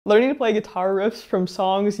Learning to play guitar riffs from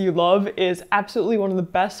songs you love is absolutely one of the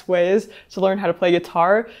best ways to learn how to play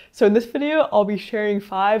guitar. So in this video, I'll be sharing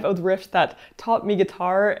 5 of the riffs that taught me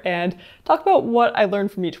guitar and talk about what I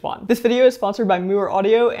learned from each one. This video is sponsored by Moore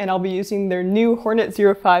Audio, and I'll be using their new Hornet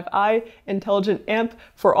 05i intelligent amp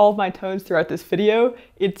for all of my tones throughout this video.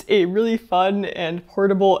 It's a really fun and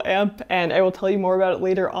portable amp, and I will tell you more about it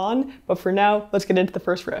later on. But for now, let's get into the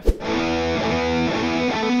first riff.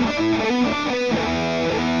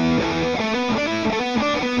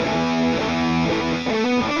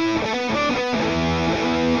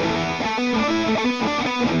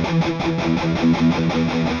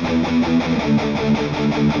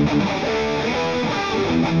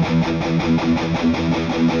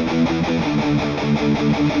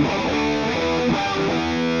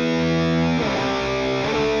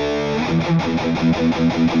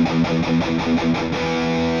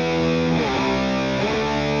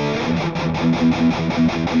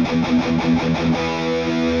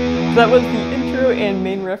 So that was the intro and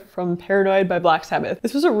main riff from Paranoid by Black Sabbath.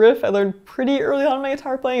 This was a riff I learned pretty early on in my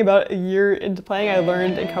guitar playing. About a year into playing, I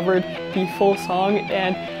learned and covered the full song,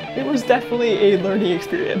 and it was definitely a learning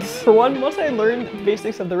experience. For one, once I learned the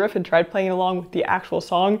basics of the riff and tried playing along with the actual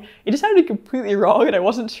song, it just sounded completely wrong, and I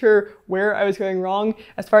wasn't sure where I was going wrong.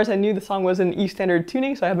 As far as I knew, the song was in E standard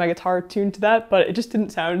tuning, so I had my guitar tuned to that, but it just didn't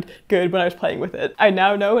sound good when I was playing with it. I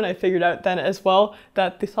now know, and I figured out then as well,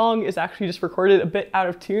 that the song is actually just recorded a bit out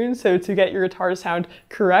of tune, so to get your guitar to sound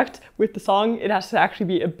correct with the song, it has to actually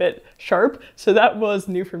be a bit sharp. So that was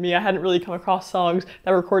new for me. I hadn't really come across songs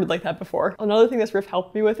that were recorded like that before. Another thing this riff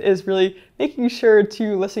helped me with is really making sure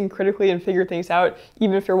to listen critically and figure things out,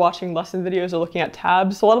 even if you're watching lesson videos or looking at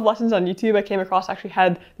tabs. So a lot of lessons on YouTube I came across actually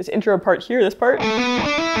had this intro part here, this part,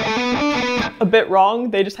 a bit wrong.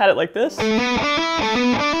 They just had it like this.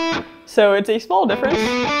 So it's a small difference,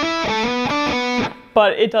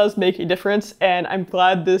 but it does make a difference, and I'm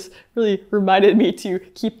glad this really reminded me to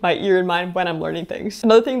keep my ear in mind when I'm learning things.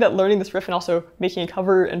 Another thing that learning this riff and also making a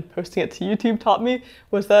cover and posting it to YouTube taught me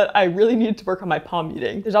was that I really needed to work on my palm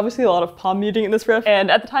muting. There's obviously a lot of palm muting in this riff, and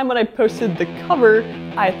at the time when I posted the cover,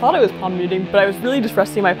 I thought I was palm muting, but I was really just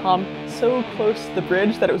resting my palm so close to the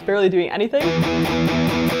bridge that it was barely doing anything.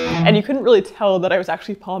 And you couldn't really tell that I was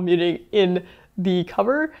actually palm muting in the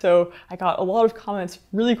cover, so I got a lot of comments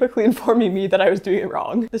really quickly informing me that I was doing it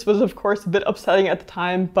wrong. This was of course a bit upsetting at the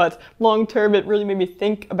time, but long term it really made me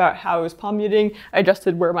think about how I was palm muting. I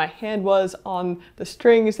adjusted where my hand was on the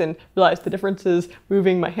strings and realized the differences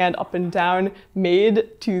moving my hand up and down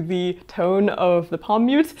made to the tone of the palm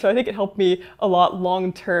mute. So I think it helped me a lot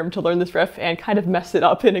long term to learn this riff and kind of mess it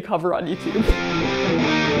up in a cover on YouTube.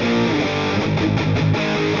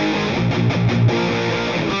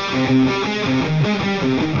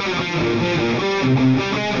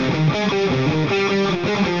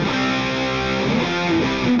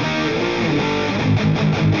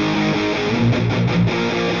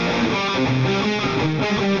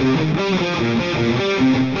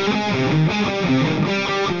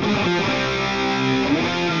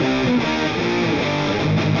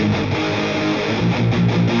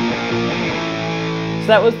 So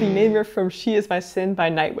that was the main riff from She Is My Sin by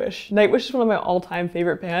Nightwish. Nightwish is one of my all-time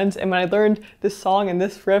favorite bands, and when I learned this song and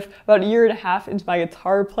this riff about a year and a half into my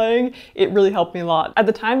guitar playing, it really helped me a lot. At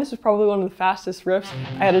the time, this was probably one of the fastest riffs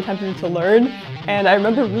I had attempted to learn, and I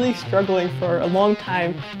remember really struggling for a long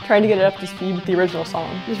time trying to get it up to speed with the original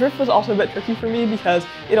song. This riff was also a bit tricky for me because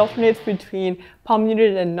it alternates between palm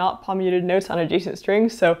muted and not palm muted notes on adjacent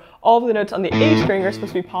strings. So all of the notes on the A string are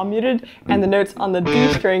supposed to be palm muted, and the notes on the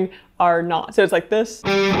D string are not. So it's like this.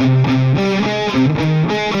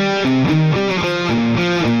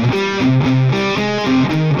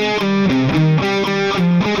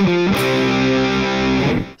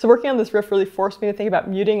 So working on this riff really forced me to think about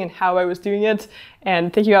muting and how I was doing it,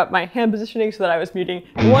 and thinking about my hand positioning so that I was muting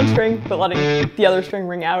one string but letting the other string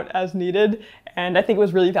ring out as needed. And I think it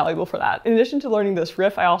was really valuable for that. In addition to learning this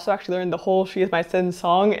riff, I also actually learned the whole She Is My Sin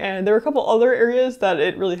song, and there were a couple other areas that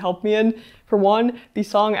it really helped me in. For one, the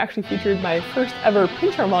song actually featured my first ever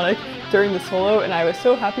pinch harmonic during the solo, and I was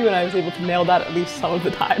so happy when I was able to nail that at least some of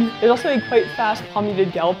the time. There's also a quite fast palm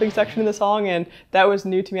muted galloping section in the song, and that was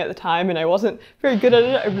new to me at the time, and I wasn't very good at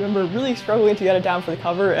it. I remember really struggling to get it down for the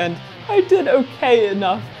cover, and I did okay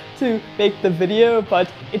enough to make the video, but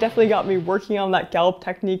it definitely got me working on that gallop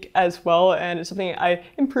technique as well, and it's something I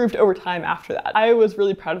improved over time after that. I was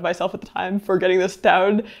really proud of myself at the time for getting this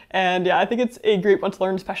down, and yeah, I think it's a great one to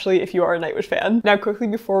learn, especially if you are a Nightwish fan. Now quickly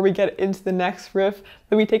before we get into the next riff,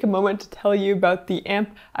 let me take a moment to tell you about the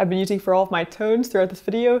amp I've been using for all of my tones throughout this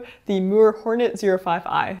video, the Mooer Hornet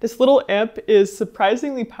 05i. This little amp is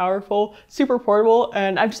surprisingly powerful, super portable,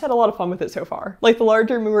 and I've just had a lot of fun with it so far. Like the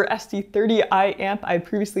larger Mooer SD30i amp I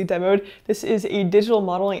previously demoed, this is a digital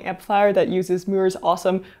modeling amplifier that uses Mooer's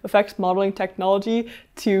awesome effects modeling technology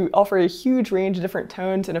to offer a huge range of different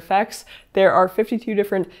tones and effects. There are 52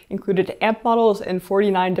 different included amp models and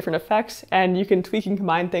 49 different effects, and you can tweak and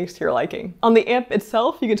combine things to your liking. On the amp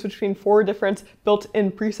itself, you can switch between 4 different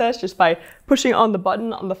built-in presets just by pushing on the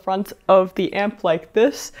button on the front of the amp like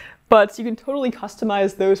this. But you can totally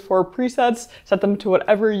customize those 4 presets, set them to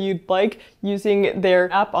whatever you'd like using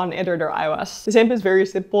their app on Android or iOS. This amp is very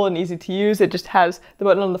simple and easy to use. It just has the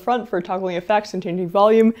button on the front for toggling effects and changing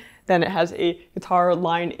volume. Then it has a guitar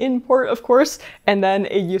line in port, of course, and then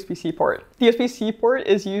a USB-C port. The USB-C port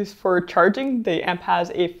is used for charging. The amp has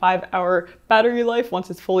a 5-hour battery life once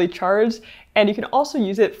it's fully charged, and you can also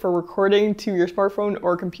use it for recording to your smartphone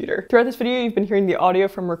or computer. Throughout this video, you've been hearing the audio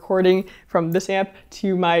from recording from this amp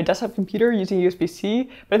to my desktop computer using USB-C,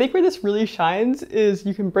 but I think where this really shines is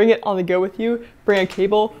you can bring it on the go with you, bring a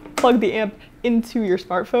cable, plug the amp into your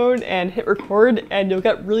smartphone and hit record, and you'll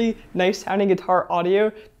get really nice sounding guitar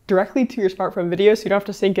audio directly to your smartphone video, so you don't have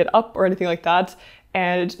to sync it up or anything like that.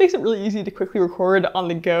 And it just makes it really easy to quickly record on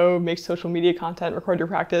the go, make social media content, record your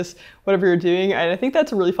practice, whatever you're doing, and I think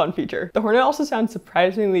that's a really fun feature. The Hornet also sounds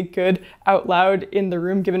surprisingly good out loud in the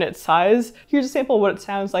room given its size. Here's a sample of what it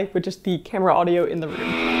sounds like with just the camera audio in the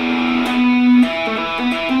room.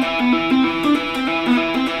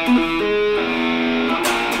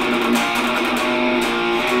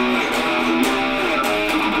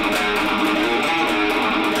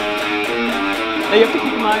 Now you have to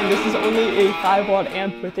keep in mind this is only a 5-watt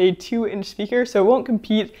amp with a 2-inch speaker, so it won't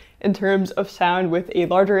compete in terms of sound with a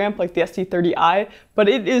larger amp like the SD30i, but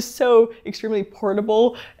it is so extremely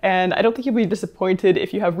portable, and I don't think you'll be disappointed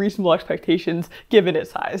if you have reasonable expectations given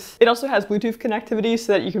its size. It also has Bluetooth connectivity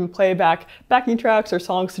so that you can play back backing tracks or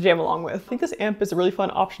songs to jam along with. I think this amp is a really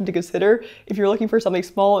fun option to consider if you're looking for something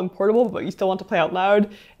small and portable, but you still want to play out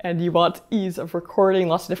loud and you want ease of recording,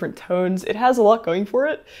 lots of different tones. It has a lot going for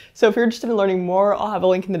it, so if you're interested in learning more, I'll have a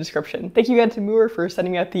link in the description. Thank you again to Mooer for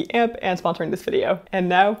sending me out the amp and sponsoring this video. And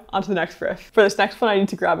now, on to the next riff. For this next one, I need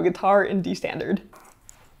to grab a guitar in D standard.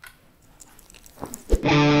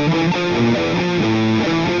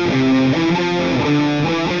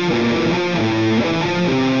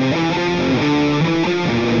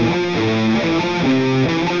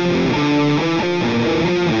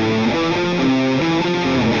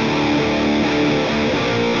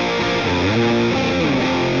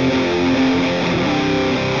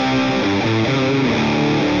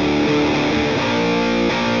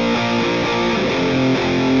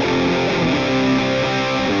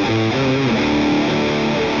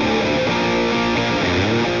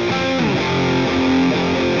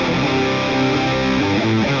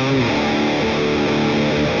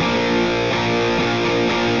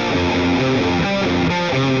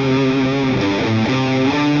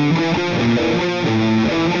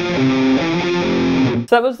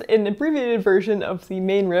 So that was an abbreviated version of the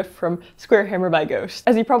main riff from Square Hammer by Ghost.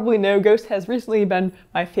 As you probably know, Ghost has recently been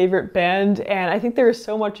my favorite band, and I think there is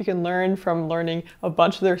so much you can learn from learning a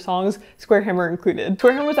bunch of their songs, Square Hammer included.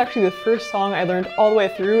 Square Hammer was actually the first song I learned all the way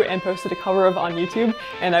through and posted a cover of on YouTube,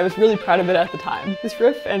 and I was really proud of it at the time. This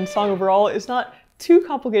riff and song overall is not too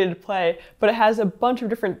complicated to play, but it has a bunch of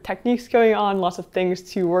different techniques going on, lots of things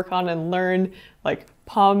to work on and learn, like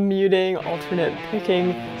palm muting, alternate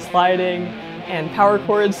picking, sliding, and power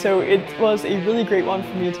chords, so it was a really great one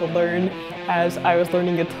for me to learn as I was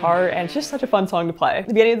learning guitar, and it's just such a fun song to play.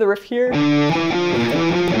 The beginning of the riff here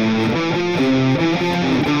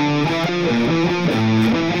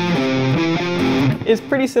is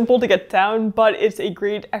pretty simple to get down, but it's a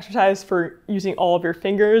great exercise for using all of your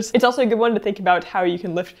fingers. It's also a good one to think about how you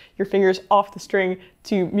can lift your fingers off the string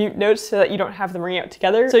to mute notes so that you don't have them ringing out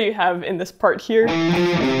together. So you have in this part here,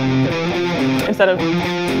 instead of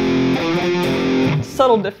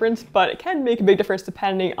subtle difference, but it can make a big difference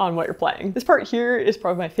depending on what you're playing. This part here is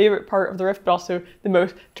probably my favorite part of the riff, but also the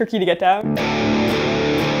most tricky to get down.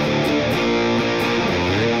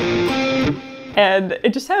 And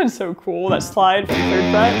it just sounds so cool, that slide from the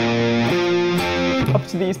 3rd fret up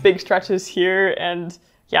to these big stretches here, and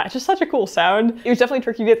yeah, it's just such a cool sound. It was definitely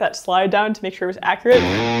tricky to get that slide down to make sure it was accurate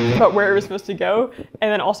about where it was supposed to go,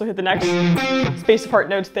 and then also hit the next spaced apart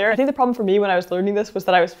notes there. I think the problem for me when I was learning this was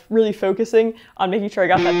that I was really focusing on making sure I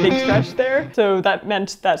got that big stretch there. So that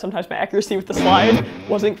meant that sometimes my accuracy with the slide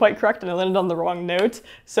wasn't quite correct and I landed on the wrong note.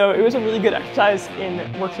 So it was a really good exercise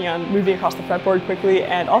in working on moving across the fretboard quickly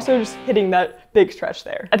and also just hitting that big stretch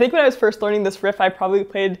there. I think when I was first learning this riff, I probably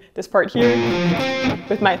played this part here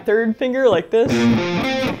with my third finger like this.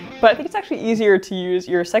 But I think it's actually easier to use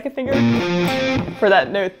your second finger for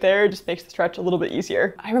that note there. It just makes the stretch a little bit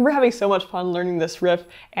easier. I remember having so much fun learning this riff,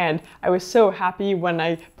 and I was so happy when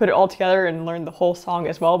I put it all together and learned the whole song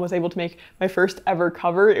as well and was able to make my first ever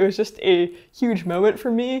cover. It was just a huge moment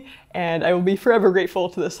for me, and I will be forever grateful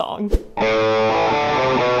to this song.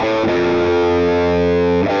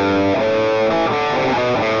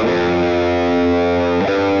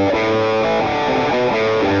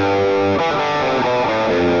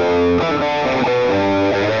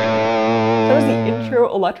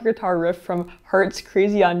 Electric guitar riff from Heart's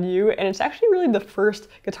Crazy on You, and it's actually really the first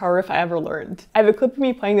guitar riff I ever learned. I have a clip of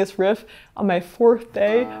me playing this riff on my 4th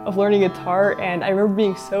day of learning guitar, and I remember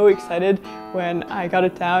being so excited when I got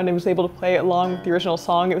it down and was able to play along with the original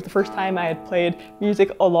song. It was the first time I had played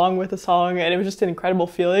music along with a song, and it was just an incredible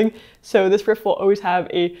feeling. So this riff will always have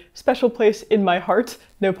a special place in my heart,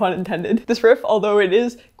 no pun intended. This riff, although it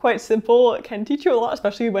is quite simple, can teach you a lot,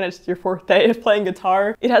 especially when it's your 4th day of playing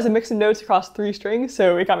guitar. It has a mix of notes across 3 strings,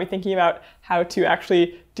 so it got me thinking about how to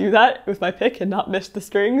actually do that with my pick and not miss the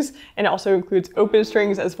strings, and it also includes open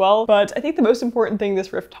strings as well. But I think the most important thing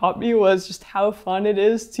this riff taught me was just how fun it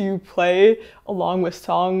is to play along with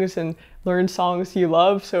songs and learn songs you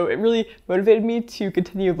love. So it really motivated me to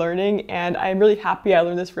continue learning, and I'm really happy I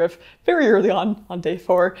learned this riff very early on day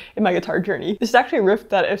 4 in my guitar journey. This is actually a riff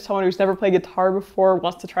that if someone who's never played guitar before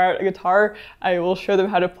wants to try out a guitar, I will show them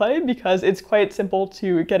how to play because it's quite simple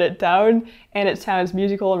to get it down and it sounds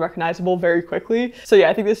musical and recognizable very quickly. So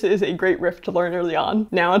yeah, I think this is a great riff to learn early on.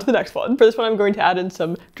 Now on to the next one. For this one, I'm going to add in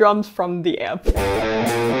some drums from the amp.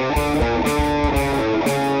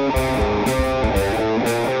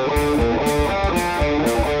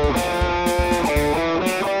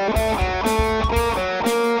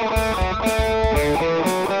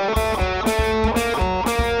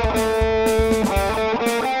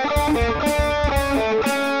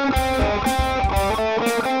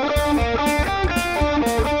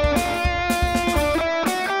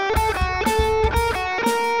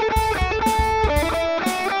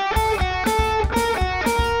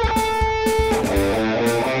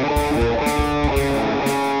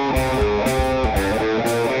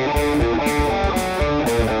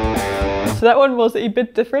 So that one was a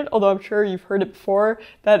bit different, although I'm sure you've heard it before.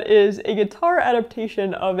 That is a guitar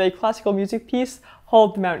adaptation of a classical music piece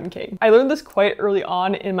called The Mountain King. I learned this quite early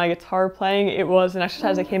on in my guitar playing. It was an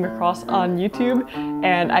exercise I came across on YouTube,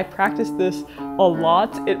 and I practiced this a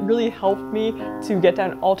lot. It really helped me to get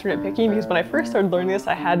down alternate picking, because when I first started learning this,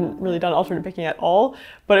 I hadn't really done alternate picking at all,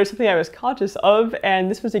 but it was something I was conscious of, and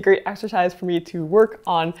this was a great exercise for me to work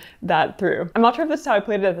on that through. I'm not sure if this is how I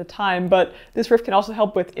played it at the time, but this riff can also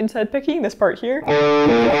help with inside picking, this part here.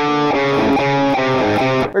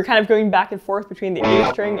 We're kind of going back and forth between the A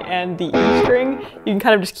string and the E string. You can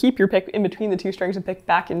kind of just keep your pick in between the 2 strings and pick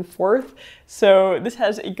back and forth. So this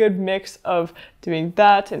has a good mix of doing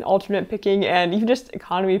that and alternate picking and even just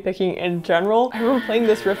economy picking in general. I remember playing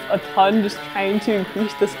this riff a ton, just trying to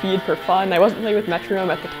increase the speed for fun. I wasn't playing with metronome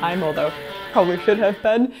at the time, although probably should have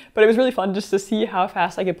been, but it was really fun just to see how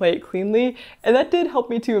fast I could play it cleanly, and that did help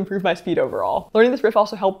me to improve my speed overall. Learning this riff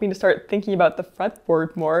also helped me to start thinking about the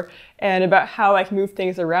fretboard more and about how I can move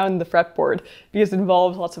things around the fretboard, because it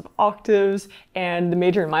involves lots of octaves and the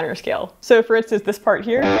major and minor scale. So for instance, this part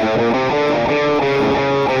here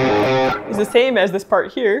is the same as this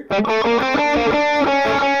part here,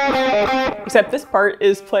 except this part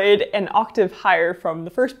is played an octave higher from the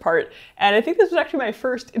first part, and I think this was actually my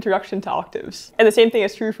first introduction to octaves. And the same thing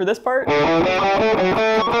is true for this part,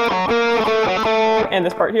 and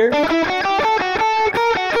this part here.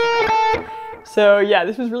 So yeah,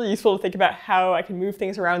 this was really useful to think about how I can move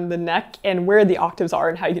things around the neck and where the octaves are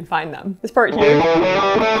and how you can find them. This part here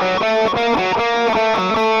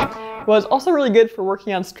was also really good for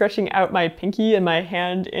working on stretching out my pinky and my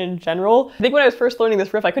hand in general. I think when I was first learning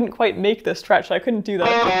this riff, I couldn't quite make the stretch, so I couldn't do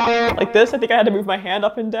that like this. I think I had to move my hand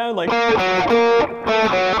up and down like,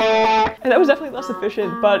 and that was definitely less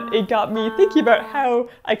efficient, but it got me thinking about how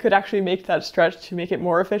I could actually make that stretch to make it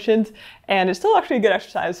more efficient, and it's still actually a good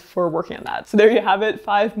exercise for working on that. So there you have it,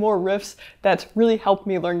 5 more riffs that really helped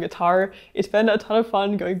me learn guitar. It's been a ton of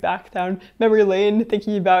fun going back down memory lane,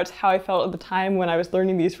 thinking about how I felt at the time when I was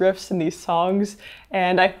learning these riffs and these songs,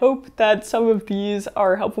 and I hope that some of these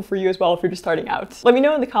are helpful for you as well if you're just starting out. Let me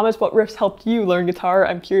know in the comments what riffs helped you learn guitar.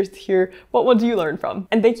 I'm curious to hear what ones you learned from.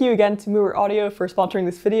 And thank you again to Mover Audio for sponsoring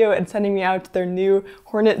this video and sending me out their new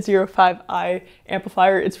Hornet 05i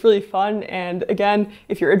amplifier. It's really fun, and again,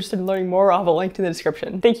 if you're interested in learning more, I'll have a link in the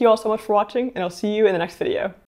description. Thank you all so much for watching, and I'll see you in the next video.